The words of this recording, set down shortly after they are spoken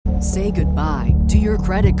Say goodbye to your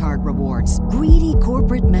credit card rewards. Greedy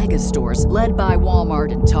corporate mega stores, led by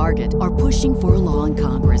Walmart and Target, are pushing for a law in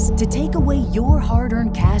Congress to take away your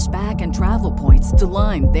hard-earned cash back and travel points to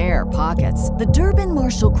line their pockets. The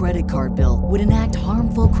Durbin-Marshall credit card bill would enact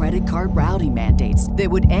harmful credit card routing mandates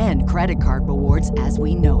that would end credit card rewards as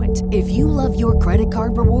we know it. If you love your credit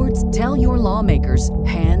card rewards, tell your lawmakers,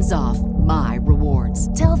 hands off my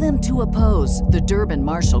rewards. Tell them to oppose the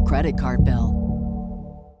Durbin-Marshall credit card bill.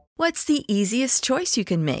 What's the easiest choice you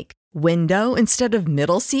can make? Window instead of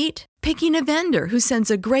middle seat? Picking a vendor who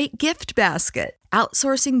sends a great gift basket?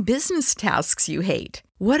 Outsourcing business tasks you hate?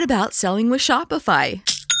 What about selling with Shopify?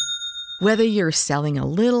 Whether you're selling a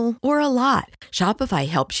little or a lot, Shopify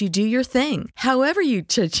helps you do your thing, however you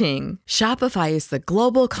cha-ching. Shopify is the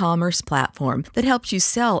global commerce platform that helps you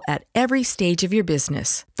sell at every stage of your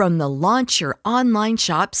business. From the launch your online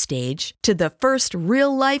shop stage to the first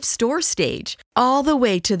real-life store stage, all the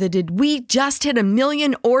way to the did we just hit 1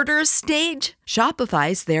 million orders stage.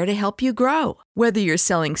 Shopify's there to help you grow. Whether you're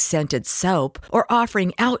selling scented soap or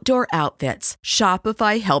offering outdoor outfits,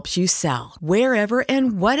 Shopify helps you sell. Wherever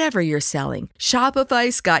and whatever you're selling,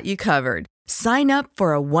 Shopify's got you covered. Sign up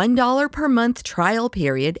for a $1 per month trial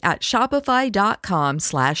period at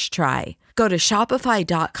shopify.com/try. Go to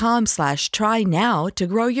shopify.com/try now to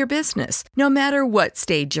grow your business, no matter what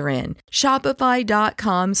stage you're in.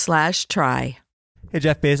 Shopify.com/try. Hey,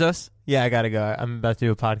 Jeff Bezos. Yeah, I gotta go. I'm about to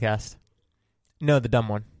do a podcast. No, the dumb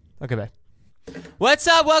one. Okay, bye. What's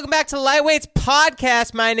up? Welcome back to Lightweights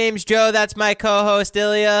Podcast. My name's Joe. That's my co-host,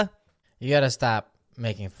 Ilya. You gotta stop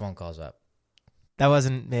making phone calls up. That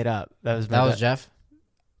wasn't made up. That was Jeff.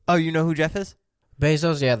 Oh, you know who Jeff is?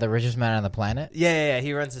 Bezos, yeah, the richest man on the planet. Yeah.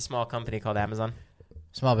 He runs a small company called Amazon.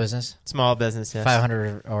 Small business. Small business, yes.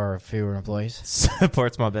 500 or fewer employees.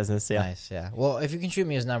 Support small business, yeah. Nice, yeah. Well, if you can shoot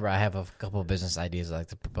me his number, I have a couple of business ideas I'd like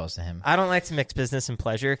to propose to him. I don't like to mix business and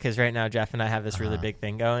pleasure because right now Jeff and I have this really big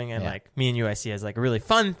thing going, and like me and you, I see as like a really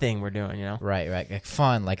fun thing we're doing, you know? Right. Like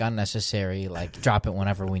fun, like unnecessary, like drop it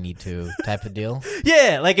whenever we need to type of deal.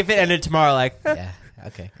 Yeah, like if it ended tomorrow, like... Yeah,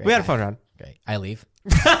 okay, great. We had a fun run. Great. I leave.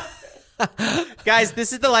 Guys,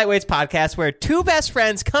 this is the Lightweights Podcast where two best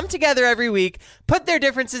friends come together every week, put their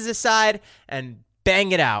differences aside, and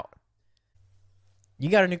bang it out. You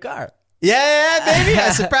got a new car. Yeah, baby.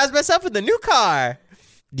 I surprised myself with a new car.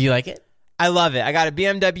 Do you like it? I love it. I got a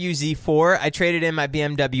BMW Z4. I traded in my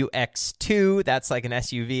BMW X2. That's like an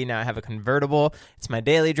SUV. Now I have a convertible. It's my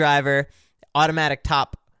daily driver. Automatic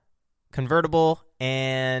top convertible.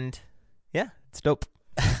 And yeah, it's dope.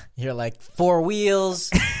 You're like 4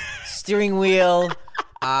 wheels... steering wheel,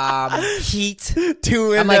 heat. 2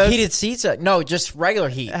 windows. I'm like heated seats. No, just regular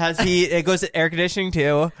heat. It has heat. It goes to air conditioning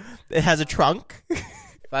too. It has a trunk.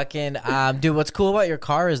 Fucking dude, what's cool about your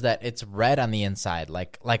car is that it's red on the inside.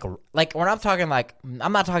 Like when I'm talking like,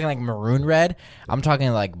 I'm not talking like maroon red. I'm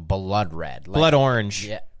talking like blood red. Like, blood orange.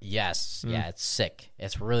 Yeah. Yes. Yeah. It's sick.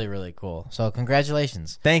 It's really, really cool. So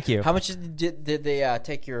congratulations. Thank you. How much did they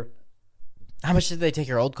take your? How much did they take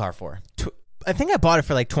your old car for? I think I bought it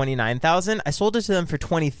for like $29,000. I sold it to them for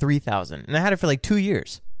 $23,000, and I had it for like 2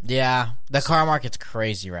 years. Yeah, the car market's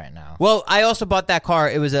crazy right now. Well, I also bought that car.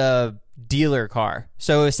 It was a dealer car,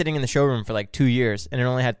 so it was sitting in the showroom for like 2 years, and it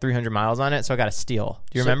only had 300 miles on it. So I got a steal.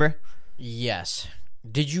 Do you remember? Yes.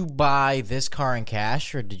 Did you buy this car in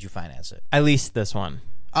cash or did you finance it? I leased this one.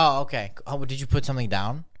 Oh, okay. Oh, did you put something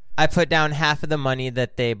down? I put down half of the money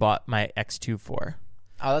that they bought my X2 for.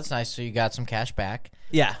 Oh, that's nice. So you got some cash back.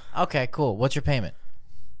 Yeah. Okay, cool. What's your payment?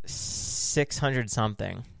 600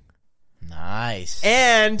 something. Nice.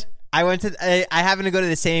 And I went to. I happen to go to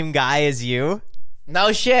the same guy as you.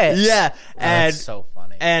 No shit. Yeah. And that's so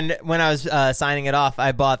funny. And when I was signing it off,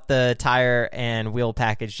 I bought the tire and wheel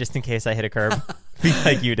package just in case I hit a curb,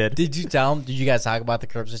 like you did. Did you tell him? Did you guys talk about the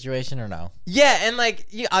curb situation or no? Yeah, and like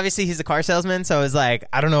obviously he's a car salesman, so I was like,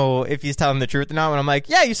 I don't know if he's telling the truth or not. When I'm like,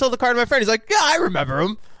 yeah, you sold the car to my friend. He's like, yeah, I remember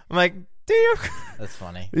him. I'm like, do you? That's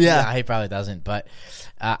funny. Yeah, he probably doesn't, but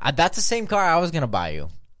that's the same car I was gonna buy you.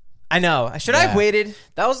 I know. Should I have waited?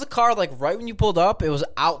 That was the car. Like right when you pulled up, it was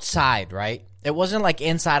outside, right? It wasn't like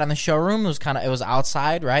inside on the showroom. It was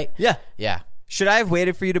outside, right? Yeah. Yeah. Should I have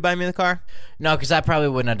waited for you to buy me the car? No, because I probably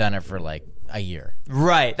wouldn't have done it for like a year.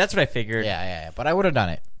 Right. That's what I figured. Yeah. But I would have done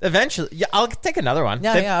it. Eventually. Yeah, I'll take another one.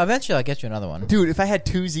 Yeah. Eventually, I'll get you another one. Dude, if I had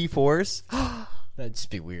 2 Z4s. That'd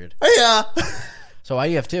just be weird. Yeah. So why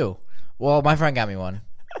do you have 2? Well, my friend got me one.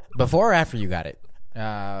 Before or after you got it?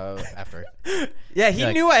 After. Yeah, he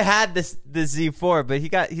knew I had this Z4, but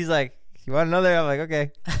he's like, you want another? I'm like,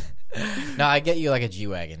 okay. No, I get you like a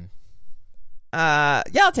G-Wagon. Yeah,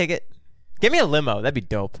 I'll take it. Give me a limo. That'd be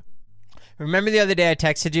dope. Remember the other day I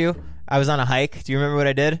texted you? I was on a hike. Do you remember what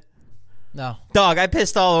I did? No. Dog, I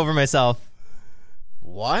pissed all over myself.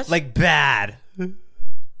 What? Like, bad.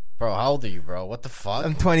 Bro, how old are you, bro? What the fuck?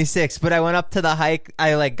 I'm 26, but I went up to the hike.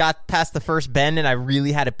 I like got past the first bend and I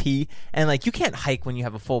really had to pee. And like, you can't hike when you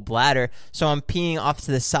have a full bladder. So I'm peeing off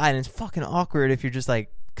to the side, and it's fucking awkward if you're just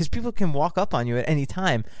like, because people can walk up on you at any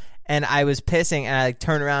time. And I was pissing, and I like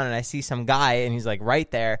turn around and I see some guy, and he's like right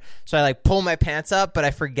there. So I like pull my pants up, but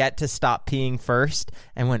I forget to stop peeing first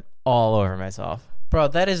and went all over myself. Bro,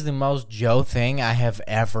 that is the most Joe thing I have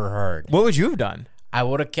ever heard. What would you have done? I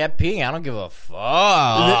would have kept peeing. I don't give a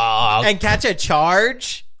fuck. And catch a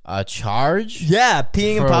charge? A charge? Yeah,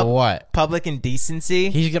 peeing For in what? public indecency.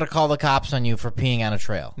 He's going to call the cops on you for peeing on a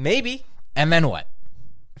trail. Maybe. And then what?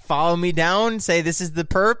 Follow me down, say this is the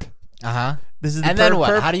perp. Uh-huh. This is the and then what?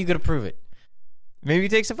 perp. How do you going to prove it? Maybe he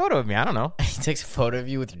takes a photo of me. I don't know. He takes a photo of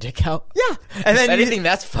you with your dick out? Yeah. And then If anything,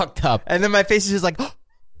 that's fucked up. and then my face is just like,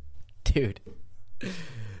 Dude.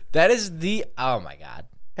 That is the... Oh, my God.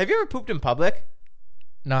 have you ever pooped in public?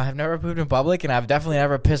 No, I've never pooped in public, and I've definitely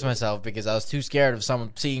never pissed myself because I was too scared of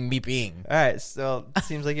someone seeing me peeing. All right, so it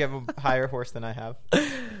seems like you have a higher horse than I have.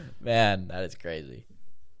 Man, that is crazy.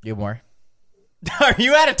 You have more? Are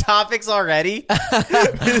you out of topics already?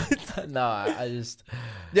 No, I just...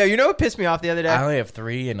 Yeah, you know what pissed me off the other day? I only have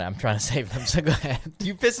 3, and I'm trying to save them, so go ahead.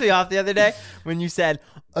 You pissed me off the other day when you said,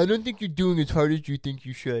 I don't think you're doing as hard as you think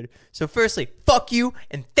you should. So firstly, fuck you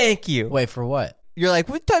and thank you. Wait, for what? You're like,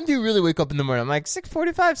 what time do you really wake up in the morning? I'm like,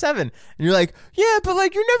 6:45, 7. And you're like, yeah, but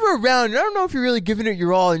like you're never around. And I don't know if you're really giving it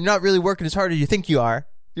your all and you're not really working as hard as you think you are.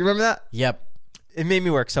 You remember that? Yep. It made me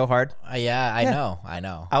work so hard. Yeah, I know.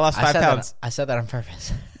 I lost 5 said pounds. I said that on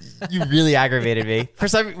purpose. You really aggravated me.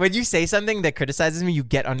 When you say something that criticizes me, you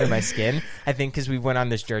get under my skin. I think because we went on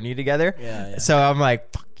this journey together. Yeah. So I'm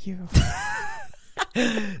like, fuck you.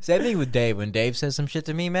 Same thing with Dave. When Dave says some shit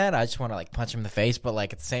to me, man, I just want to like punch him in the face. But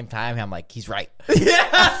like at the same time, I'm like, he's right.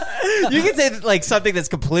 Yeah. You can say like something that's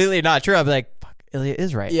completely not true. I'll be like, fuck, Ilya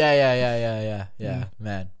is right. Yeah.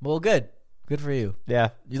 Man, well, good for you. Yeah.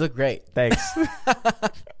 You look great. Thanks.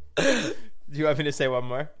 Do you want me to say one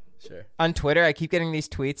more? Sure. On Twitter, I keep getting these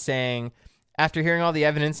tweets saying, after hearing all the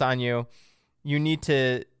evidence on you, you need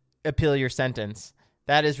to appeal your sentence.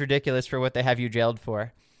 That is ridiculous for what they have you jailed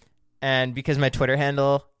for. And because my Twitter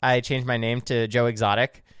handle, I changed my name to Joe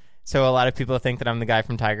Exotic. So a lot of people think that I'm the guy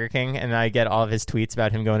from Tiger King, and I get all of his tweets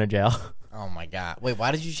about him going to jail. Oh my God. Wait,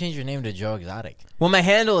 why did you change your name to Joe Exotic? Well, my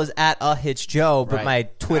handle is @ahitchjoe, but Right. my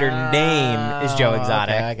Twitter name is Joe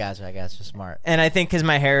Exotic. Okay, I got you. Smart. And I think because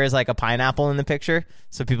my hair is like a pineapple in the picture,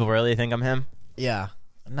 so people really think I'm him. Yeah.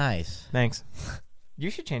 Nice. Thanks. You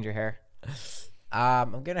should change your hair.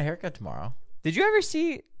 I'm getting a haircut tomorrow. Did you ever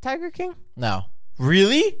see Tiger King? No.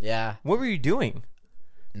 Really? Yeah. What were you doing?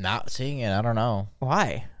 Not seeing it. I don't know.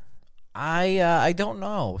 Why? I don't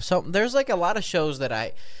know. So there's like a lot of shows that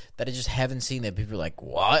I just haven't seen that people are like,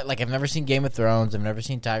 what? Like I've never seen Game of Thrones. I've never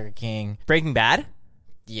seen Tiger King. Breaking Bad?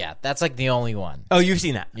 Yeah, that's like the only one. Oh, you've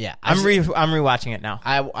seen that? Yeah, I'm rewatching it now.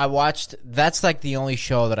 I watched. That's like the only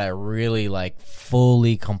show that I really like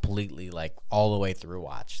fully, completely, like all the way through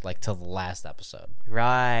watched, like till the last episode.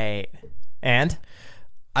 Right. And?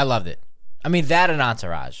 I loved it. I mean, that and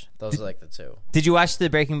Entourage. Those are like the two. Did you watch the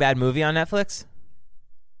Breaking Bad movie on Netflix?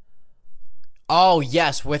 Oh,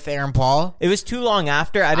 yes, with Aaron Paul. It was too long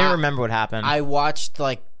after. I didn't remember what happened. I watched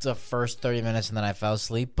like the first 30 minutes and then I fell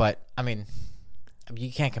asleep, but I mean,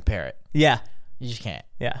 you can't compare it. Yeah. You just can't.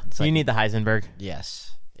 Yeah. It's You like- need the Heisenberg.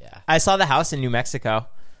 Yes. Yeah. I saw the house in New Mexico.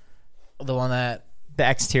 The one that... The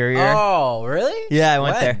exterior. Oh, really? Yeah, I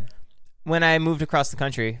went When? there. When I moved across the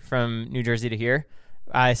country from New Jersey to here,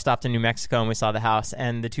 I stopped in New Mexico and we saw the house.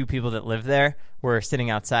 And the two people that lived there were sitting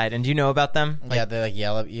outside. And do you know about them? Yeah, they like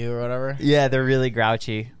yell at you or whatever. Yeah, they're really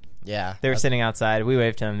grouchy. Yeah. They were sitting outside. We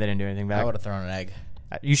waved to them. They didn't do anything I back. would have thrown an egg.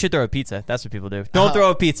 You should throw a pizza. That's what people do. Don't throw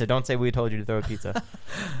a pizza. Don't say we told you to throw a pizza.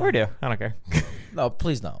 Or do. I don't care. No,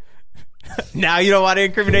 please don't. Now you don't want to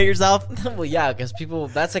incriminate yourself? Well, yeah, because people,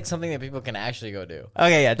 that's like something that people can actually go do.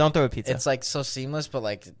 Okay, yeah, don't throw a pizza. It's like so seamless, but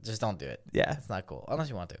like just don't do it. Yeah. It's not cool unless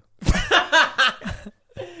you want to.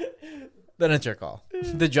 Then it's your call.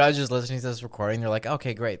 The judge is listening to this recording. They're like,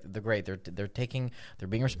 okay, great. They're great. They're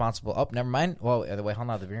being responsible. Oh, never mind. Whoa, wait, hold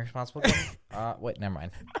on. They're being responsible. Wait, never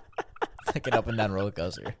mind. Like an up and down roller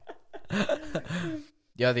coaster.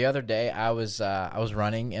 Yeah, the other day I was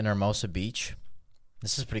running in Hermosa Beach.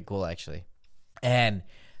 This is pretty cool actually. And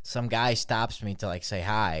some guy stops me to like say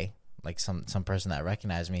hi, like some person that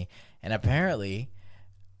recognized me. And apparently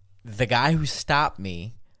the guy who stopped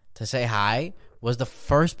me to say hi was the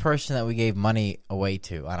first person that we gave money away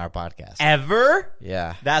to on our podcast. Ever?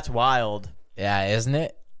 Yeah. That's wild. Yeah, isn't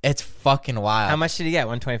it? It's fucking wild. How much did he get?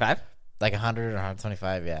 125? Like 100 or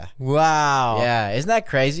 125, yeah. Wow. Yeah, isn't that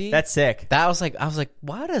crazy? That's sick. I was like,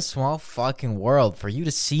 what a small fucking world for you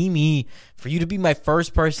to see me, for you to be my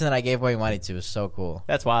first person that I gave away money to is so cool.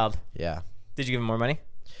 That's wild. Yeah. Did you give him more money?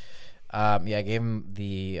 Yeah, I gave him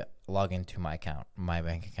the login to my account, my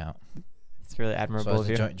bank account. It's really So admirable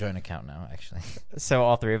it's of a you. joint account now, actually. So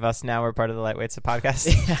all three of us now are part of the Lightweights podcast.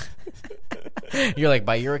 You're like,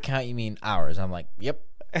 by your account, you mean ours. I'm like, yep.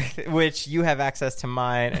 Which you have access to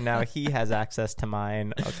mine, and now he has access to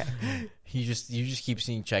mine. Okay. You just keep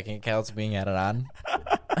seeing checking accounts being added on.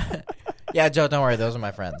 Yeah, Joe, don't worry. Those are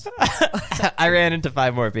my friends. I ran into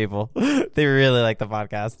 5 more people. They really like the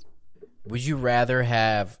podcast. Would you rather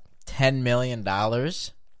have $10 million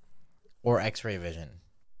or X-ray vision?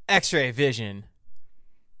 X-ray vision.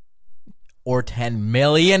 Or $10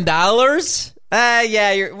 million?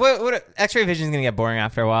 Yeah. What X-ray vision is gonna get boring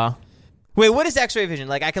after a while. Wait, what is X-ray vision?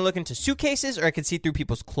 Like, I can look into suitcases, or I can see through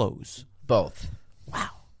people's clothes. Both. Wow.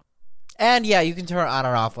 And yeah, you can turn it on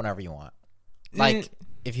or off whenever you want. Like,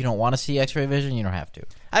 if you don't want to see X-ray vision, you don't have to.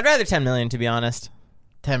 I'd rather 10 million, to be honest.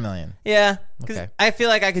 10 million. Yeah, because Okay. I feel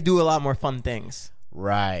like I could do a lot more fun things.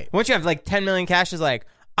 Right. Once you have like 10 million cash, is like,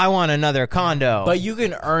 I want another condo. But you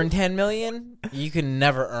can earn 10 million. You can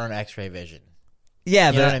never earn X-ray vision. yeah,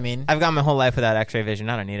 You know but what I mean? I've got my whole life without X-ray vision.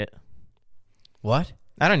 I don't need it. What?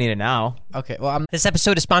 I don't need it now. Okay, well, This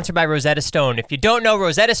episode is sponsored by Rosetta Stone. If you don't know,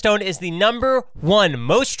 Rosetta Stone is the #1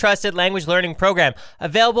 most trusted language learning program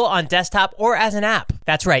available on desktop or as an app.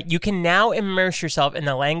 That's right, you can now immerse yourself in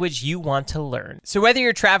the language you want to learn. So whether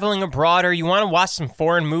you're traveling abroad or you want to watch some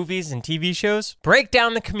foreign movies and TV shows, break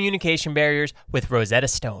down the communication barriers with Rosetta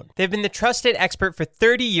Stone. They've been the trusted expert for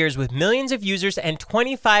 30 years with millions of users and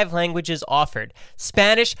 25 languages offered.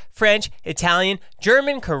 Spanish, French, Italian,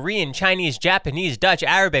 German, Korean, Chinese, Japanese, Dutch,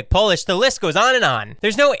 Arabic, Polish, the list goes on and on.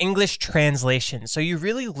 There's no English translation, so you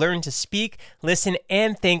really learn to speak, listen,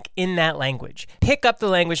 and think in that language. Pick up the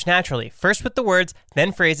language naturally, first with the words,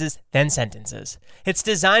 then phrases, then sentences. It's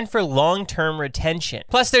designed for long-term retention.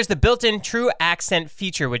 Plus, there's the built-in True Accent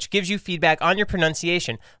feature, which gives you feedback on your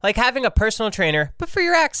pronunciation, like having a personal trainer, but for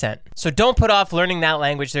your accent. So don't put off learning that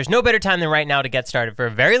language. There's no better time than right now to get started. For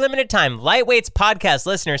a very limited time, Lightweight's podcast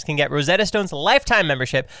listeners can get Rosetta Stone's lifetime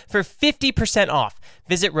membership for 50% off.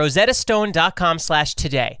 Visit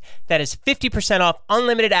rosettastone.com/today. That is 50% off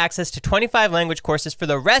unlimited access to 25 language courses for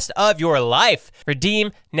the rest of your life.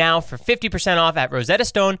 Redeem now for 50% off at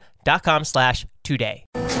rosettastone.com/today.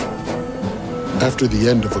 After the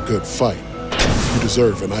end of a good fight, you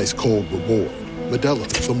deserve an ice-cold reward. Modelo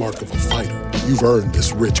is the mark of a fighter. You've earned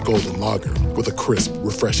this rich golden lager with a crisp,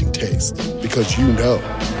 refreshing taste. Because you know,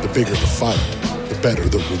 the bigger the fight, the better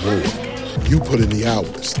the reward. You put in the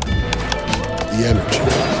hours, the energy,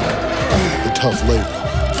 the tough labor.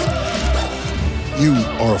 You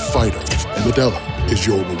are a fighter, and Modelo is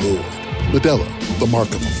your reward. Modelo, the mark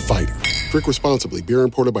of a fighter. Drink responsibly. Beer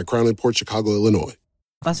imported by Crown Imports, Chicago, Illinois.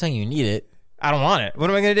 I'm not saying you need it. I don't want it. What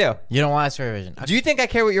am I going to do? You don't want X-ray vision. Do you think I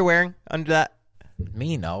care what you're wearing under that?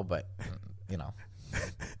 Me, no, but, you know.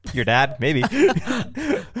 Your dad? Maybe.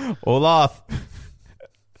 Olaf.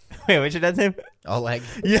 Wait, what's your dad's name? Oleg.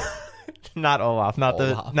 Yeah. Not Olaf. Not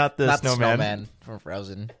Olaf. the snowman. from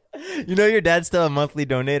Frozen. You know your dad's still a monthly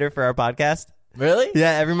donator for our podcast? Really?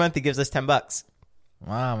 Yeah, every month he gives us $10.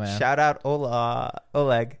 Wow, man. Shout out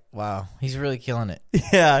Oleg. Wow. He's really killing it.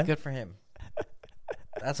 Yeah. Good for him.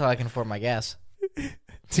 That's how I can afford my gas.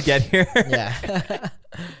 To get here. Yeah.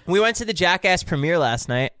 We went to the Jackass premiere last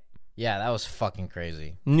night. Yeah, that was fucking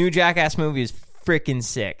crazy. New Jackass movie is freaking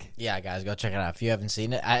sick. Yeah, guys, go check it out if you haven't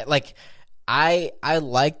seen it. I like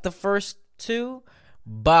the first two,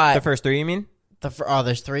 but The first 3, you mean?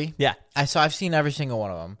 there's 3. Yeah. I've seen every single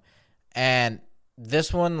one of them, and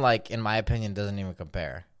this one, like, in my opinion, doesn't even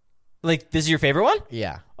compare. Like, this is your favorite one?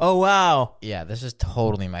 Yeah, Oh, wow. yeah, this is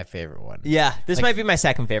totally my favorite one. Yeah, this might be my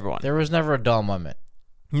second favorite one. There was never a dull moment.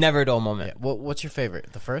 Never a dull moment. Yeah. What's your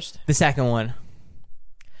favorite? The first? The second one.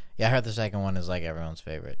 Yeah, I heard the second one is like everyone's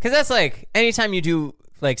favorite. Because that's like, anytime you do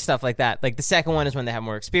like stuff like that, like the second one is when they have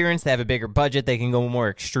more experience, they have a bigger budget, they can go more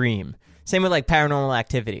extreme. Same with like Paranormal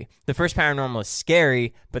Activity. The first Paranormal is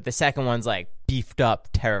scary, but the second one's like beefed up,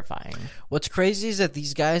 terrifying. What's crazy is that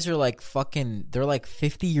these guys are like they're like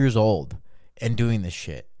 50 years old and doing this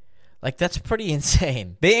shit. Like, that's pretty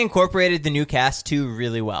insane. They incorporated the new cast too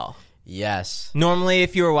really well. Yes. Normally,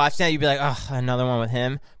 if you were watching that, you'd be like, oh, another one with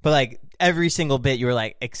him. But like every single bit, you were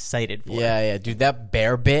like excited for. Yeah, dude, that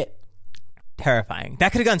bear bit. Terrifying.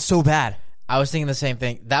 That could have gone so bad. I was thinking the same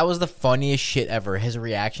thing. That was the funniest shit ever. His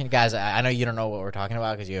reaction, guys. I know you don't know what we're talking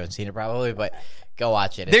about because you haven't seen it probably, but Go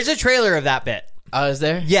watch it. There's a trailer of that bit. Oh, is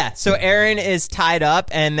there? Yeah, so Aaron is tied up,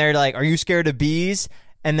 and they're like, "Are you scared of bees?"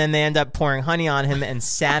 And then they end up pouring honey on him and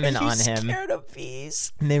salmon on him. Scared of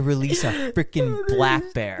bees? And they release a freaking black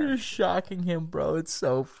bear. They're shocking him, bro. It's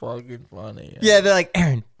so fucking funny. Yeah, they're like,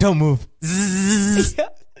 "Aaron, don't move."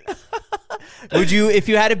 Would you, if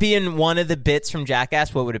you had to be in one of the bits from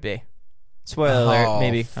Jackass, what would it be? Spoiler alert,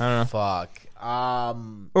 maybe. I don't know. Fuck.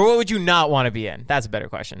 Or what would you not want to be in? That's a better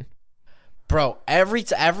question. Bro,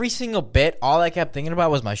 every single bit, all I kept thinking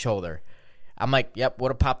about was my shoulder. I'm like, yep,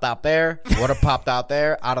 would have popped out there, would have popped out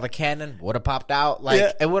there, out of the cannon, would have popped out.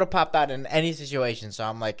 Like, it would have popped out in any situation. So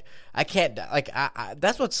I'm like, I can't, like, I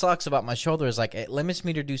that's what sucks about my shoulder is, like, it limits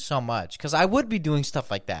me to do so much. Because I would be doing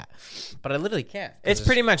stuff like that. But I literally can't. It's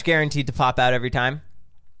pretty much guaranteed to pop out every time.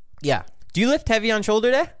 Yeah. Do you lift heavy on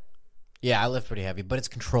shoulder day? Yeah, I lift pretty heavy, but it's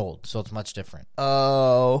controlled, so it's much different.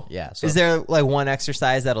 Oh. Yeah. So Is there, like, one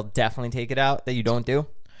exercise that'll definitely take it out that you don't do?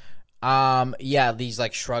 Yeah, these,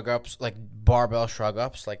 like, shrug ups, like, barbell shrug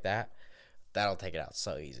ups, like that. That'll take it out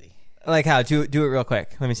so easy. Like how? Do it real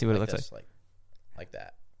quick. Let me see what it looks this, like. Like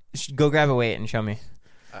that. Go grab a weight and show me.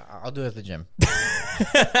 I'll do it at the gym.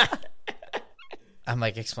 I'm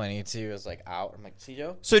like explaining it to you as like out. I'm like, see,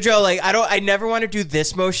 Joe? So Joe, like, I never want to do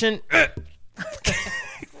this motion.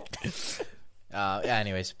 Yeah,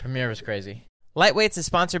 anyways, Premiere was crazy. Lightweights is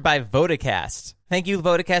sponsored by Vodacast. Thank you,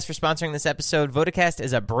 Vodacast, for sponsoring this episode. Vodacast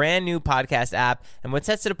is a brand new podcast app, and what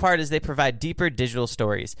sets it apart is they provide deeper digital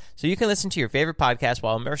stories, so you can listen to your favorite podcast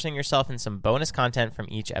while immersing yourself in some bonus content from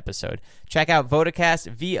each episode. Check out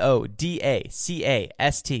Vodacast,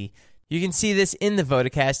 Vodacast. You can see this in the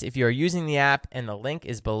Vodacast if you are using the app, and the link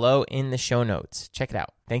is below in the show notes. Check it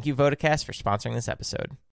out. Thank you, Vodacast, for sponsoring this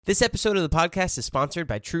episode. This episode of the podcast is sponsored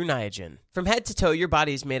by True Niagen. From head to toe, your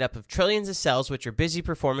body is made up of trillions of cells which are busy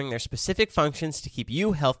performing their specific functions to keep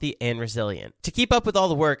you healthy and resilient. To keep up with all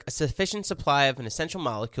the work, a sufficient supply of an essential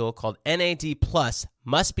molecule called NAD+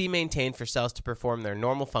 must be maintained for cells to perform their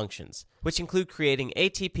normal functions, which include creating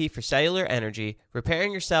ATP for cellular energy,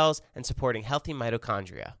 repairing your cells, and supporting healthy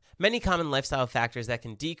mitochondria. Many common lifestyle factors that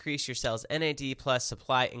can decrease your cell's NAD+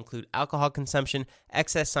 supply include alcohol consumption,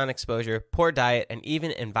 excess sun exposure, poor diet, and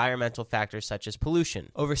even environmental factors such as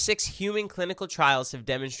pollution. Over 6 human clinical trials have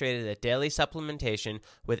demonstrated that daily supplementation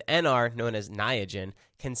with NR, known as Niagen,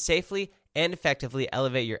 can safely and effectively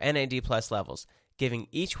elevate your NAD+ levels, giving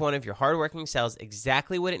each one of your hardworking cells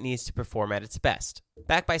exactly what it needs to perform at its best.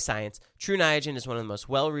 Backed by science, True Niagen is one of the most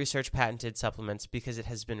well-researched patented supplements because it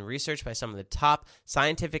has been researched by some of the top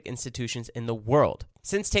scientific institutions in the world.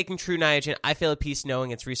 Since taking True Niagen, I feel at peace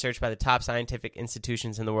knowing it's researched by the top scientific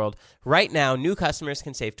institutions in the world. Right now, new customers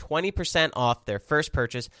can save 20% off their first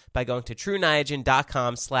purchase by going to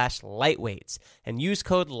TrueNiagen.com/lightweights and use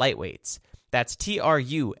code lightweights. That's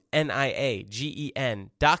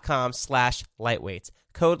TrueNiagen.com/lightweights.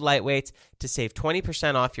 Code lightweights to save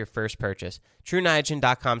 20% off your first purchase.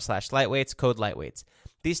 TrueNiagen.com/lightweights. Code lightweights.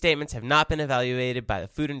 These statements have not been evaluated by the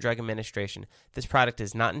Food and Drug Administration. This product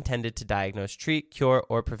is not intended to diagnose, treat, cure,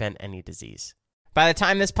 or prevent any disease. By the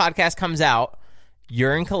time this podcast comes out,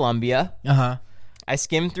 you're in Colombia. I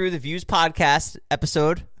skimmed through the Views podcast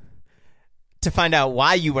episode to find out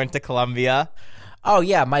why you went to Colombia. Oh,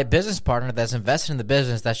 yeah, my business partner that's invested in the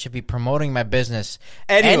business that should be promoting my business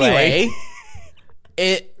Anyway.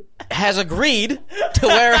 It has agreed to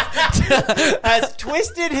wear... has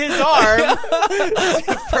twisted his arm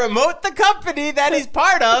to promote the company that he's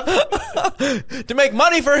part of. to make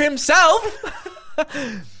money for himself.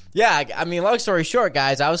 Yeah, I mean, long story short,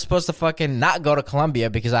 guys, I was supposed to fucking not go to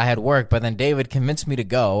Colombia because I had work, but then David convinced me to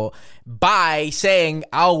go by saying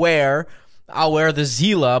I'll wear the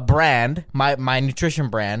Zila brand, my nutrition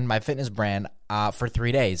brand, my fitness brand, for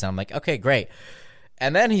 3 days. And I'm like, okay, great.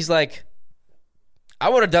 And then he's like, I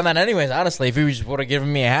would have done that anyways, honestly, if he just would have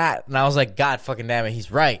given me a hat. And I was like, God fucking damn it, he's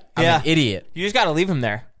right. I'm an idiot. You just got to leave him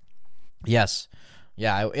there. Yes.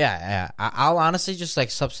 Yeah. I'll honestly just like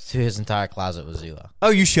substitute his entire closet with Zila. Oh,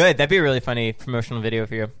 you should. That'd be a really funny promotional video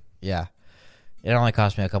for you. Yeah. It only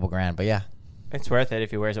cost me a couple grand, but yeah. It's worth it if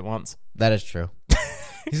he wears it once. That is true.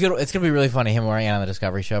 It's gonna be really funny him wearing it on the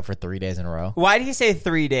Discovery Show for 3 days in a row. Why did he say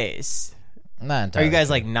 3 days? Not entirely. Are you guys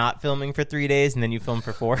like not filming for 3 days and then you film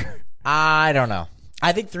for 4? I don't know.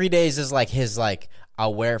 I think 3 days is like his like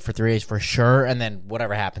I'll wear it for 3 days for sure, and then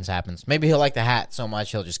whatever happens happens. Maybe he'll like the hat so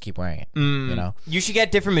much he'll just keep wearing it. You know. You should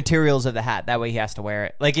get different materials of the hat. That way he has to wear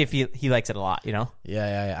it. Like if he likes it a lot, you know.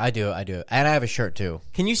 Yeah. I do, and I have a shirt too.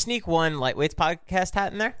 Can you sneak one Lightweights podcast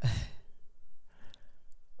hat in there?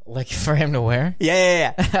 Like for him to wear?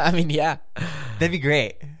 Yeah. I mean, yeah. That'd be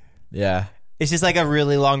great. Yeah. It's just like a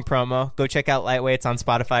really long promo. Go check out Lightweights on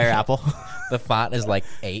Spotify or Apple. The font is like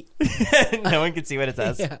 8. No one can see what it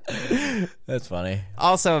says. Yeah. That's funny.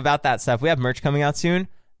 Also, about that stuff, we have merch coming out soon.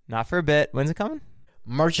 Not for a bit. When's it coming?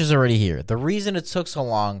 Merch is already here. The reason it took so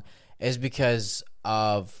long is because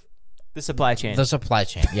of The supply chain. the supply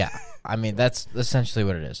chain. Yeah. I mean, that's essentially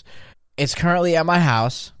what it is. It's currently at my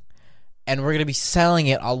house, and we're going to be selling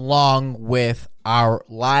it along with our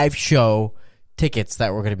live show tickets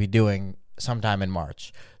that we're going to be doing sometime in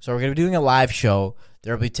March. So we're going to be doing a live show.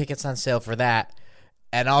 There will be tickets on sale for that.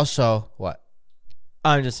 And also, what?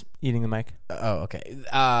 I'm just eating the mic. Oh, okay.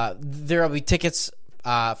 There will be tickets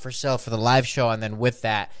for sale for the live show, and then with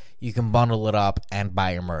that, you can bundle it up and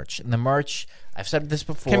buy your merch. And the merch, I've said this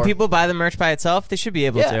before. Can people buy the merch by itself? They should be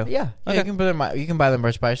able to. Yeah. Okay. You can buy the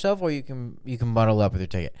merch by yourself, or you can bundle it up with your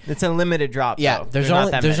ticket. It's a limited drop. Yeah, though. there's not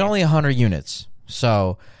that many. only 100 units.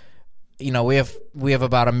 So, we have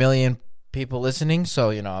about 1 million people listening.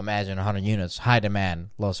 So, imagine 100 units, high demand,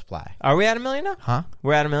 low supply. Are we at 1 million now? Huh?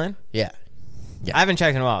 We're at 1 million? Yeah. I haven't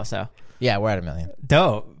checked in a while, so. Yeah, we're at 1 million.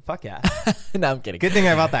 Dope. Fuck yeah. No, I'm kidding. Good thing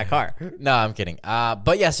I bought that car. No, I'm kidding.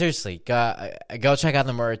 But yeah, seriously, go check out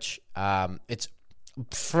the merch. It's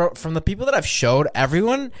from the people that I've showed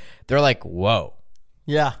everyone, they're like, whoa.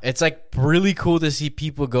 Yeah. It's like really cool to see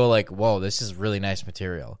people go like, whoa, this is really nice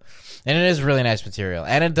material. And it is really nice material.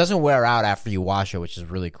 And it doesn't wear out after you wash it, which is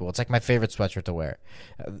really cool. It's like my favorite sweatshirt to wear.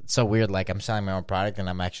 It's so weird. Like, I'm selling my own product and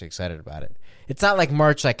I'm actually excited about it. It's not like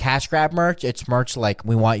merch, like cash grab merch. It's merch like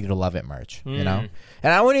we want you to love it merch, you know?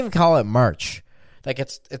 And I wouldn't even call it merch. Like,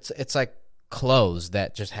 it's like clothes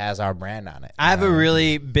that just has our brand on it. I have a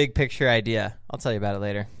really big picture idea. I'll tell you about it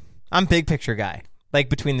later. I'm big picture guy. Like,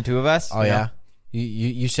 between the two of us. Oh, yeah?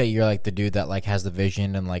 You say you're like the dude that like has the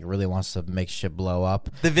vision and like really wants to make shit blow up.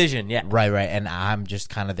 The vision, yeah. Right. And I'm just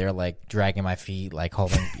kind of there like dragging my feet, like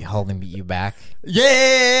holding you back.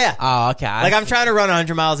 Yeah. Oh, okay. Like, I'm trying to run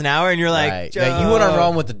 100 miles an hour, and you're like, right. Yeah, you want to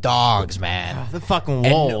run with the dogs, man. the fucking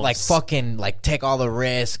wolves. And like fucking like take all the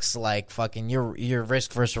risks. Like fucking your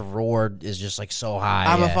risk versus reward is just like so high.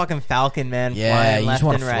 I'm a fucking falcon, man. Yeah, flying you left just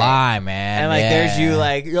want and to right. fly, man. And like, yeah. there's you,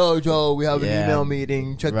 like, yo, Joe, we have an Yeah. email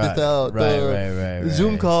meeting. Check Right. this out. Right.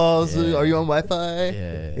 Zoom calls. Yeah. Are you on Wi-Fi?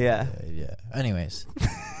 Yeah. Anyways,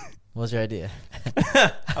 what was your idea?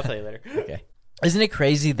 I'll tell you later. Okay. Isn't it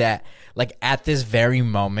crazy that like at this very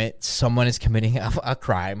moment someone is committing a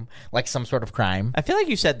crime, like some sort of crime? I feel like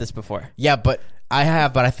you said this before. Yeah, but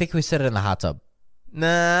I think we said it in the hot tub.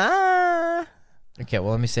 Nah. Okay, well,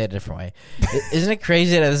 let me say it a different way. Isn't it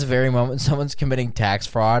crazy that at this very moment someone's committing tax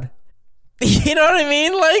fraud? You know what I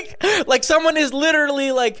mean? Like someone is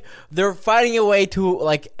literally like they're finding a way to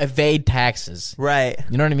like evade taxes. Right.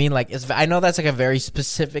 You know what I mean? Like I know that's like a very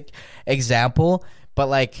specific example, but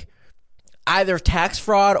like either tax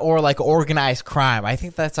fraud or like organized crime. I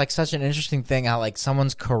think that's like such an interesting thing how like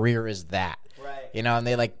someone's career is that. Right. You know, and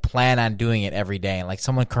they like plan on doing it every day. And like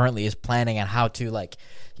someone currently is planning on how to like,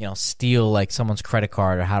 steal like someone's credit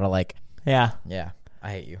card or how to like, Yeah. yeah. I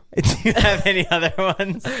hate you. Do you have any other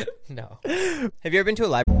ones? No. Have you ever been to a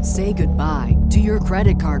library? Say goodbye to your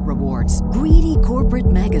credit card rewards. Greedy corporate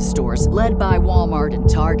mega stores, led by Walmart and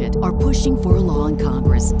Target, are pushing for a law in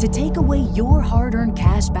Congress to take away your hard-earned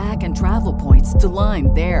cash back and travel points to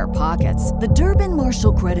line their pockets. The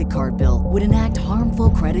Durbin-Marshall credit card bill would enact harmful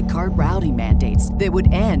credit card routing mandates that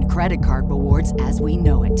would end credit card rewards as we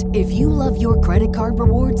know it. If you love your credit card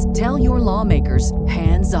rewards, tell your lawmakers,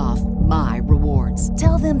 hands off my rewards.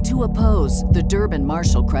 Tell them to oppose the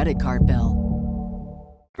Durbin-Marshall credit card bill.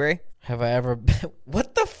 Have I ever been?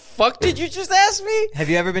 What the fuck did you just ask me? Have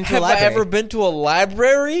you ever been to a Have I library? ever been to a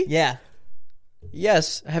library? Yeah.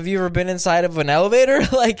 Yes. Have you ever been inside of an elevator?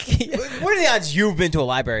 Like, What are the odds you've been to a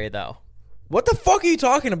library, though? what the fuck are you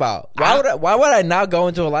talking about? Why would I not go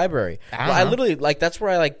into a library? I don't I know. literally like that's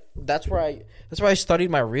where I studied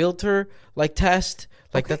my realtor like test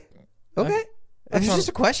like that. Okay. That's It's just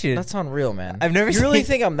a question. That's unreal, man. I've never You really seen-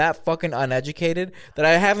 think I'm that fucking uneducated that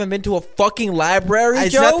I haven't been to a fucking library,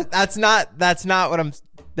 It's Joe? not, that's not what I'm...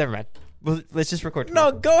 Never mind. Well, let's just record.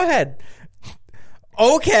 No, go ahead.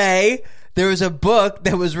 Okay. There was a book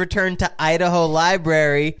that was returned to Idaho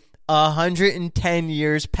Library 110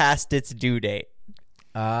 years past its due date.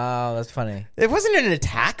 Oh, that's funny. It wasn't an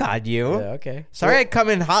attack on you. Yeah, okay. Sorry I come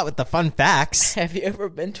in hot with the fun facts. Have you ever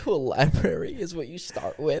been to a library? Is what you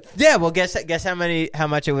start with. Yeah, well, guess how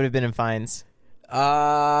much it would have been in fines.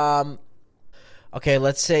 Okay,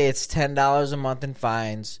 let's say it's $10 a month in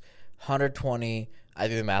fines, 120. I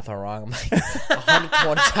do the math all wrong. I'm like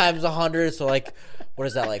 120 times 100. So like, what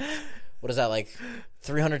is that like? What is that, like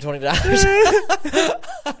 $320?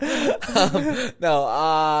 No,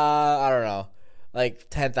 I don't know. Like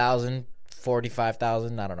 10,000,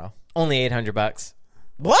 45,000. I don't know. Only $800.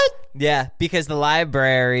 What? Yeah, because the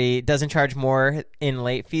library doesn't charge more in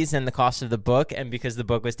late fees than the cost of the book, and because the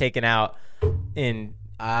book was taken out in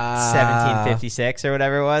 1756 or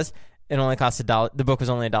whatever it was, it only cost $1. The book was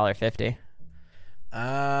only $1.50.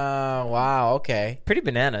 Wow. Okay. Pretty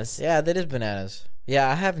bananas. Yeah, that is bananas. Yeah,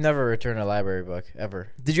 I have never returned a library book ever.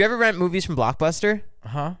 Did you ever rent movies from Blockbuster?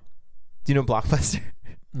 Huh? Do you know Blockbuster?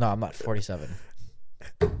 No, I'm not 47.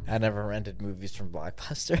 I never rented movies from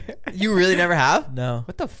Blockbuster. You really never have? No.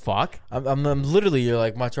 What the fuck? I'm literally, you're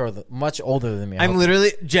like much older than me. I'm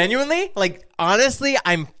literally, genuinely, like, honestly,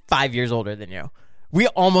 I'm 5 years older than you. We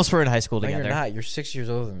almost were in high school No, together. you're not. You're 6 years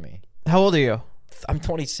older than me. How old are you? I'm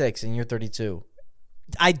 26 and you're 32.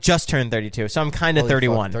 I just turned 32, so I'm kind of Holy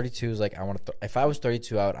 31. fuck, 32 is like, I want to. If I was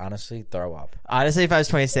 32, I would honestly throw up. Honestly, if I was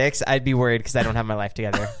 26, I'd be worried because I don't have my life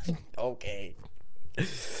together. Okay.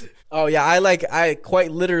 Oh yeah, I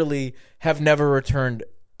quite literally have never returned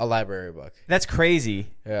a library book. That's crazy.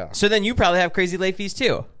 Yeah. So then you probably have crazy late fees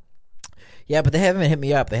too. Yeah, but they haven't hit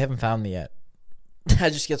me up. They haven't found me yet. I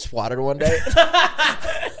just get swatted one day. Are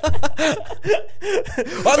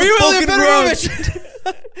you really a Federer?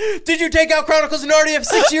 Did you take out Chronicles of Narnia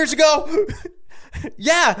 6 years ago?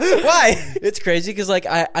 Yeah. Why? It's crazy because like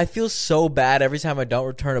I feel so bad every time I don't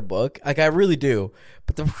return a book. Like I really do.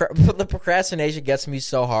 But the procrastination gets me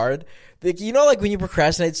so hard. Like, you know, like when you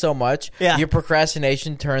procrastinate so much, Yeah. your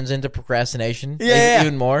procrastination turns into procrastination. Yeah.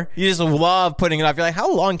 Even more. You just love putting it off. You're like,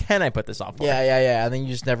 how long can I put this off for? Yeah. And then you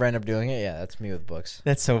just never end up doing it. Yeah, that's me with books.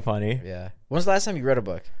 That's so funny. Yeah. When's the last time you read a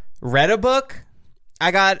book? Read a book?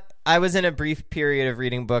 I was in a brief period of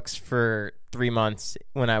reading books for 3 months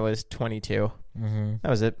when I was 22. Mm-hmm. That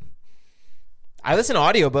was it. I listen to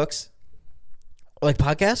audiobooks. Like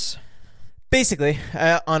podcasts? Basically,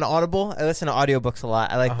 on Audible, I listen to audiobooks a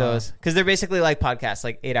lot. I like those because they're basically like podcasts,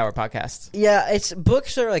 like 8-hour podcasts. Yeah,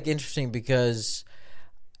 books are like interesting because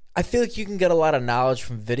I feel like you can get a lot of knowledge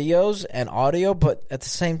from videos and audio, but at the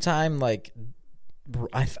same time, like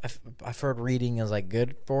I've heard reading is like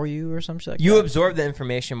good for you or something like that. You absorb the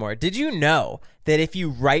information more. Did you know that if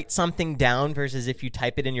you write something down versus if you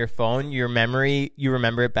type it in your phone, you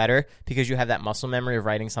remember it better because you have that muscle memory of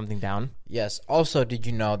writing something down? Yes. Also, did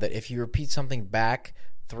you know that if you repeat something back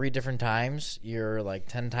 3 different times, you're like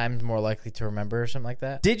 10 times more likely to remember or something like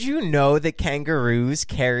that? Did you know that kangaroos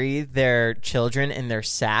carry their children in their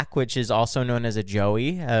sack, which is also known as a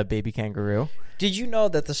joey, a baby kangaroo? Did you know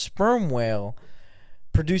that the sperm whale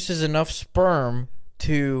produces enough sperm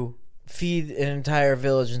to feed an entire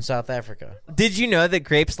village in South Africa? Did you know that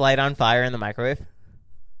grapes light on fire in the microwave?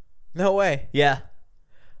 No way. Yeah.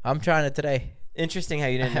 I'm trying it today. Interesting how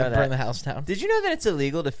you didn't I know burn the that. house down. Did you know that it's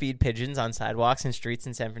illegal to feed pigeons on sidewalks and streets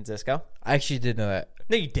in San Francisco? I actually did know that.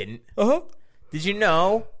 No, you didn't. Uh-huh. Did you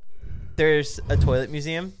know there's a toilet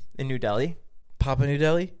museum in New Delhi? Papua New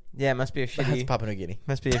Delhi? Yeah, it must be a That's shitty. Papua New Guinea.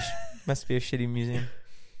 Must be a shitty museum.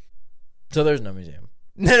 So there's no museum.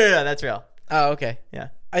 No, that's real. Oh, okay. Yeah.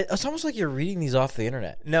 It's almost like you're reading these off the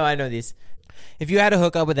internet. No, I know these. If you had to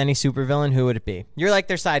hook up with any supervillain, who would it be? You're like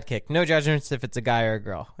their sidekick. No judgments if it's a guy or a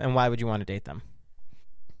girl. And why would you want to date them?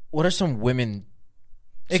 What are some women?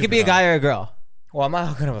 It could be a guy or a girl. Well, I'm not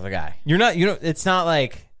hooking up with a guy. You're not. You know. It's not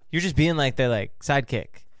like you're just being like their like sidekick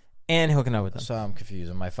and hooking up with them. So I'm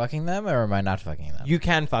confused. Am I fucking them or am I not fucking them? You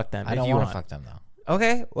can fuck them. I if don't you want want to fuck them though.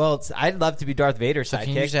 Okay. Well, I'd love to be Darth Vader's So sidekick.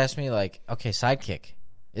 can you just ask me like, okay, sidekick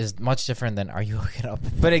is much different than are you hooking up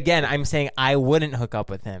with? But again, I'm saying I wouldn't hook up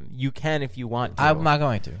with him. You can if you want to. I'm not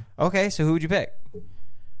going to. Okay, so who would you pick?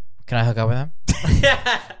 Can I hook up with him?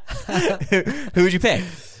 Who would you pick?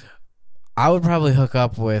 I would probably hook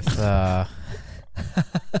up with.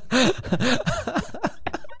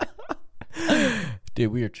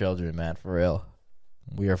 Dude, we are children, man. For real.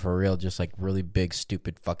 We are for real just like really big,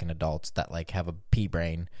 stupid fucking adults that like have a pea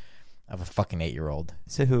brain of a fucking 8-year-old.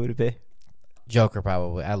 So who would it be? Joker,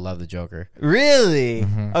 probably. I love the Joker. Really?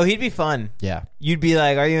 Oh, he'd be fun. Yeah. You'd be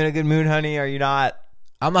like, "Are you in a good mood, honey? Are you not?"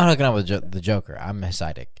 I'm not hooking up with the Joker. I'm his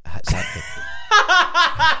sidekick.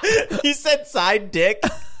 He said side dick.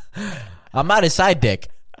 I'm not his side dick.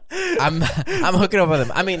 I'm hooking up with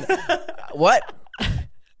him. I mean, what?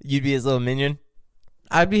 You'd be his little minion.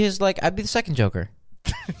 I'd be the second Joker.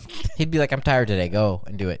 He'd be like, I'm tired today. Go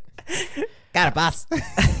and do it. Got it, boss.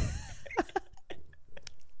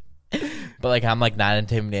 But like, I'm like not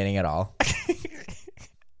intimidating at all.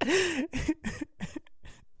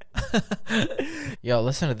 Yo,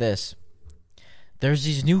 listen to this. There's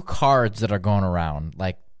these new cards that are going around,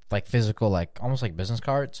 like physical, like almost like business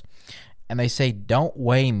cards, and they say, don't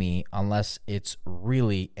weigh me unless it's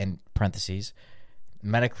really, in parentheses,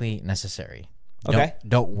 medically necessary. Okay.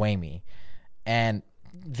 Don't weigh me. And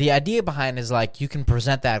the idea behind is like you can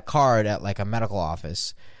present that card at like a medical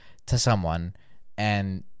office to someone,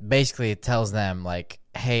 and basically it tells them like,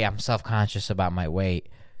 hey, I'm self-conscious about my weight.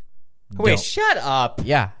 Wait, Don't- shut up.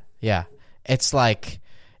 Yeah. It's like,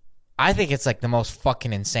 I think it's like the most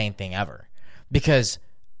fucking insane thing ever, because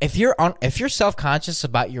if you're self-conscious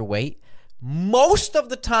about your weight, most of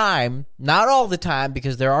the time, not all the time,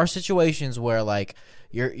 because there are situations where like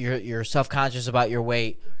you're self-conscious about your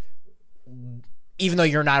weight, even though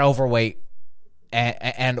you're not overweight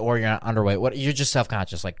and or you're not underweight. You're just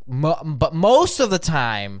self-conscious. Like, but most of the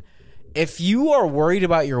time, if you are worried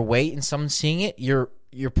about your weight and someone's seeing it, you're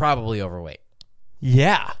probably overweight.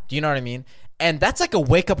 Yeah. Do you know what I mean? And that's like a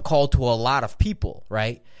wake-up call to a lot of people,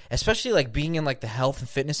 right? Especially like being in like the health and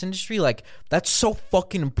fitness industry. Like, that's so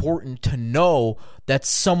fucking important to know that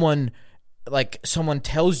someone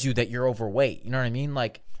tells you that you're overweight. You know what I mean?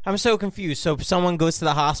 Like, I'm so confused. So someone goes to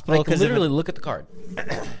the hospital like because literally look at the card.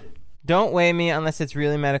 don't weigh me unless it's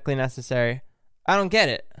really medically necessary. I don't get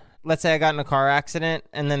it. Let's say I got in a car accident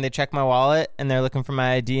and then they check my wallet and they're looking for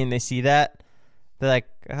my ID and they see that. They're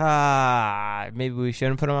like, maybe we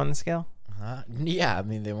shouldn't put them on the scale. Yeah, I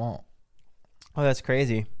mean, they won't. Oh, that's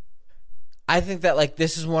crazy. I think that like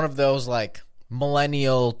this is one of those like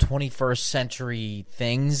millennial 21st century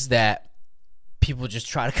things that people just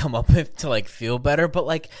try to come up with to like feel better, but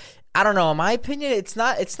like I don't know, in my opinion, it's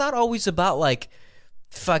not always about like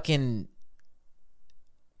fucking,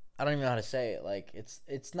 I don't even know how to say it. Like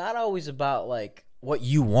it's not always about like what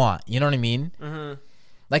you want. You know what I mean? Mm-hmm.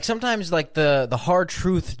 Like sometimes like the hard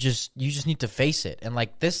truth you just need to face it, and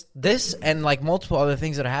like this and like multiple other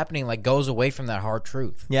things that are happening like goes away from that hard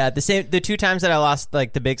truth. Yeah, the 2 times that I lost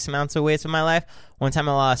like the biggest amounts of weights in my life, one time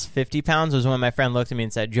I lost 50 pounds was when my friend looked at me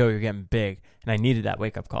and said, Joe, you're getting big. And I needed that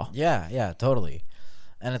wake up call. Yeah, totally.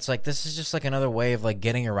 And it's like, this is just like another way of like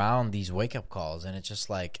getting around these wake up calls. And it's just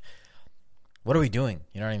like, what are we doing?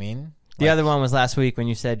 You know what I mean? The other one was last week when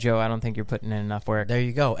you said, Joe, I don't think you're putting in enough work. There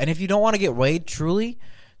you go. And if you don't want to get weighed, truly,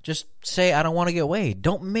 just say, I don't want to get weighed.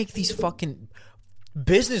 Don't make these fucking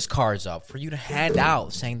business cards up for you to hand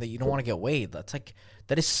out saying that you don't want to get weighed. That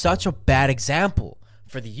is such a bad example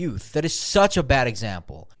for the youth. That is such a bad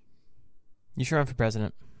example. You should run for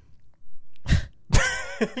president.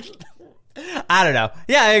 I don't know.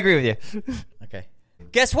 Yeah, I agree with you. Okay.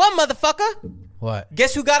 Guess what, motherfucker? What?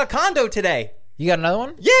 Guess who got a condo today? You got another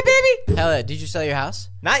one? Yeah, baby. Hell yeah. Did you sell your house?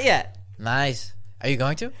 Not yet. Nice. Are you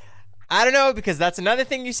going to? I don't know, because that's another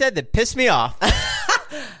thing you said that pissed me off.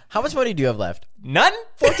 How much money do you have left? None?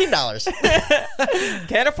 $14.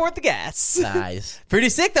 Can't afford the gas. Nice. Pretty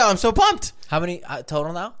sick, though. I'm so pumped. How many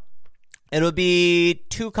total now? It'll be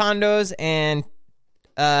 2 condos and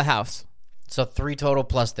a house. So 3 total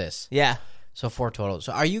plus this. Yeah. So 4 total.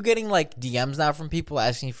 So are you getting like DMs now from people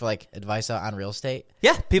asking you for like advice on real estate?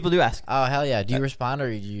 Yeah, people do ask. Oh, hell yeah. Do you respond, or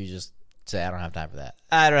do you just say, I don't have time for that?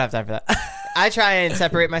 I don't have time for that. I try and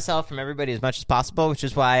separate myself from everybody as much as possible, which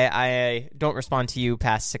is why I don't respond to you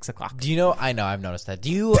past 6 o'clock. Do you know? I know. I've noticed that.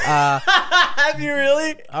 Do you? Have you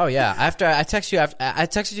really? Oh yeah. After I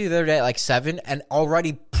texted you the other day at like 7, and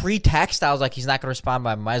already pre-text I was like, he's not gonna respond, but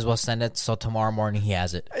I might as well send it so tomorrow morning he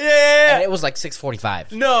has it. Yeah. And it was like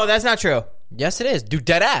 6:45. No, that's not true. Yes, it is. Dude,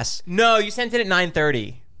 dead ass. No, you sent it at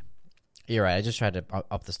 9:30. You're right. I just tried to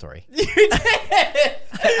up the story. You did.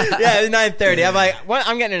 Yeah, it was 9:30. I'm like, what?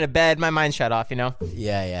 I'm getting into bed. My mind's shut off, you know?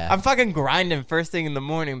 Yeah. I'm fucking grinding first thing in the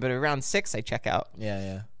morning, but around 6 I check out.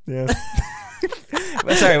 Yeah.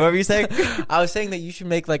 Sorry, what were you saying? I was saying that you should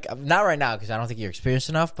make like, not right now because I don't think you're experienced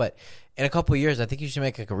enough, but in a couple of years, I think you should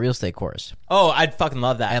make like a real estate course Oh, I'd fucking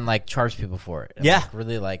love that. and like charge people for it. And, Yeah. like,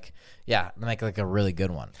 really like, yeah, make like a really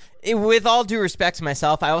good one. With all due respect to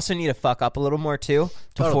myself, I also need to fuck up a little more too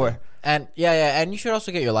before. And and you should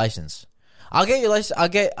also get your license. I'll get your license. I'll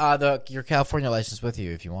get your California license with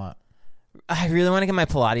you if you want. I really want to get my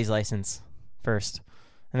Pilates license first,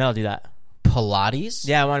 and then I'll do that. Pilates?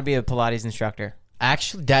 Yeah, I want to be a Pilates instructor.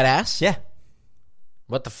 Actually, dead ass? Yeah,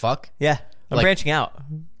 What the fuck? yeah. I'm Like- branching out.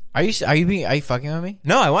 Are you fucking with me?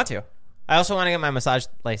 No, I want to. I also want to get my massage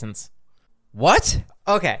license. What?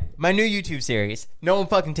 Okay, my new YouTube series. No one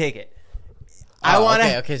fucking take it. I want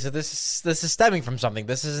to. Okay. So this is stemming from something.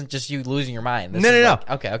 This isn't just you losing your mind. This No, is no,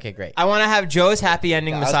 like- Okay, great. I want to have Joe's happy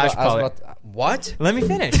ending massage parlor. What? Let me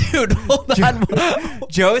finish. Dude, hold on.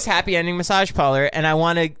 Joe's happy ending massage parlor, and I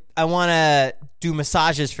want to do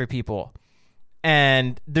massages for people.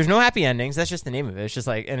 And there's no happy endings. That's just the name of it. It's just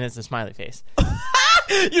like, and it's a smiley face.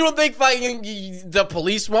 You don't think fucking the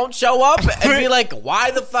police won't show up and be like,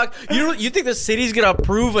 why the fuck? You think the city's gonna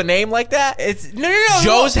approve a name like that? It's no.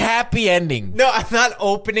 Joe's Happy Ending. No, I'm not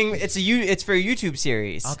opening. It's for a YouTube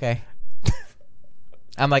series. Okay.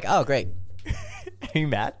 I'm like, oh, great. Are you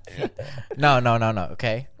mad? No.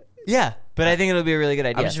 Okay. Yeah, but I think it'll be a really good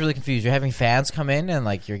idea. I'm just really confused. You're having fans come in and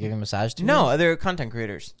like you're giving massage to No, them? other content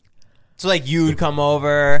creators. So like you'd come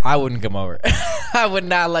over. I wouldn't come over. I would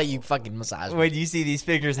not let you fucking massage me. When you see these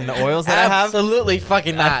figures in the oils that I have, Absolutely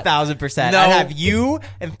fucking not. 1,000%. No. I'd have you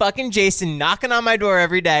and fucking Jason knocking on my door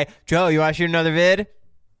every day. Joe, you want to shoot another vid?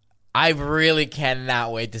 I really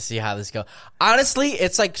cannot wait to see how this goes. Honestly,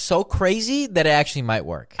 it's like so crazy that it actually might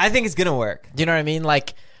work. I think it's gonna work. Do you know what I mean?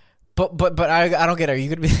 Like, but I don't get it. Are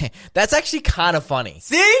you gonna be? That's actually kind of funny.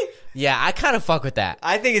 See? Yeah, I kind of fuck with that.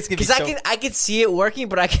 I think it's gonna be Because I can see it working,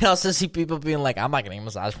 but I can also see people being like, I'm not getting a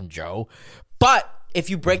massage from Joe. But if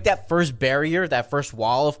you break that first barrier, that first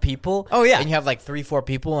wall of people, Oh, yeah. and you have like 3-4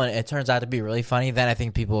 people, and it turns out to be really funny, then I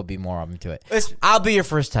think people will be more open to it. It's- I'll be your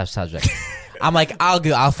first test subject. I'm like, I'll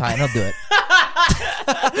do it. I'll do it.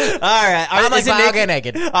 All right. I'm like, Is it I'll get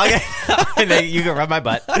naked. Okay. You can rub my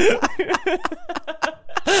butt.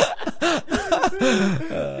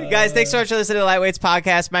 Guys, thanks so much for listening to Lightweights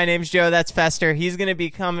Podcast. My name's Joe. That's Fester. He's going to be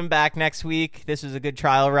coming back next week. This was a good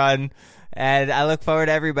trial run, and I look forward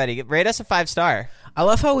to everybody. Rate us a 5-star. I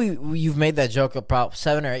love how you've made that joke about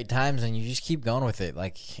 7 or 8 times, and you just keep going with it.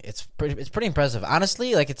 Like it's pretty impressive.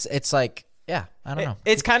 Honestly, like it's like, yeah, I don't know.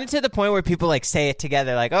 It's kind of to the point where people like say it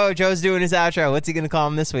together, like, "Oh, Joe's doing his outro. What's he going to call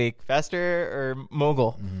him this week? Fester or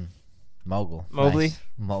Mogul?" Mm-hmm. Mogul. Mobley. Nice.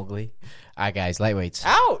 Mowgli. All right, guys, lightweights.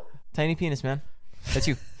 Out. Tiny penis, man. That's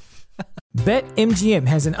you. BetMGM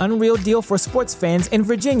has an unreal deal for sports fans in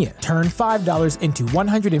Virginia. Turn $5 into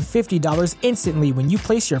 $150 instantly when you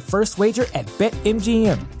place your first wager at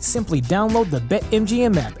BetMGM. Simply download the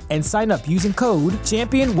BetMGM app and sign up using code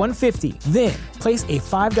Champion150. Then, place a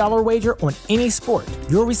 $5 wager on any sport.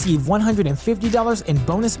 You'll receive $150 in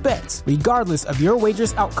bonus bets, regardless of your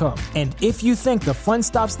wager's outcome. And if you think the fun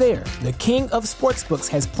stops there, the King of Sportsbooks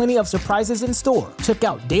has plenty of surprises in store. Check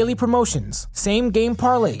out daily promotions, same-game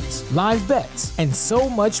parlays, live bets, and so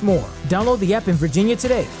much more. Download the app in Virginia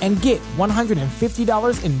today and get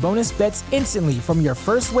 $150 in bonus bets instantly from your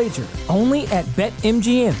first wager. Only at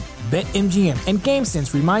BetMGM. BetMGM and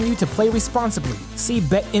GameSense remind you to play responsibly. See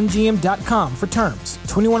BetMGM.com for terms.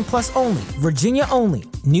 21 plus only. Virginia only.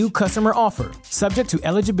 New customer offer. Subject to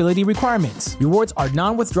eligibility requirements. Rewards are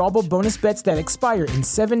non-withdrawable bonus bets that expire in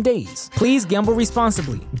 7 days. Please gamble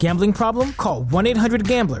responsibly. Gambling problem? Call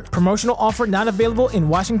 1-800-GAMBLER. Promotional offer not available in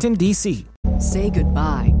Washington, D.C. Say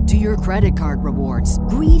goodbye to your credit card rewards.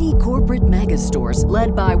 Greedy corporate mega stores,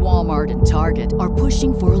 led by Walmart and Target, are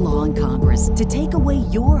pushing for a law in Congress to take away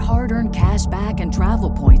your hard-earned cash back and travel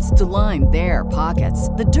points to line their pockets.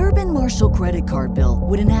 The Durbin-Marshall credit card bill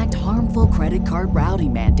would enact harmful credit card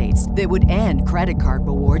routing mandates that would end credit card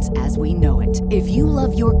rewards as we know it. If you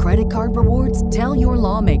love your credit card rewards, tell your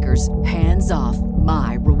lawmakers, hands off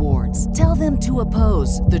my rewards. Tell them to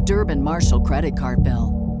oppose the Durbin-Marshall credit card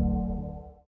bill.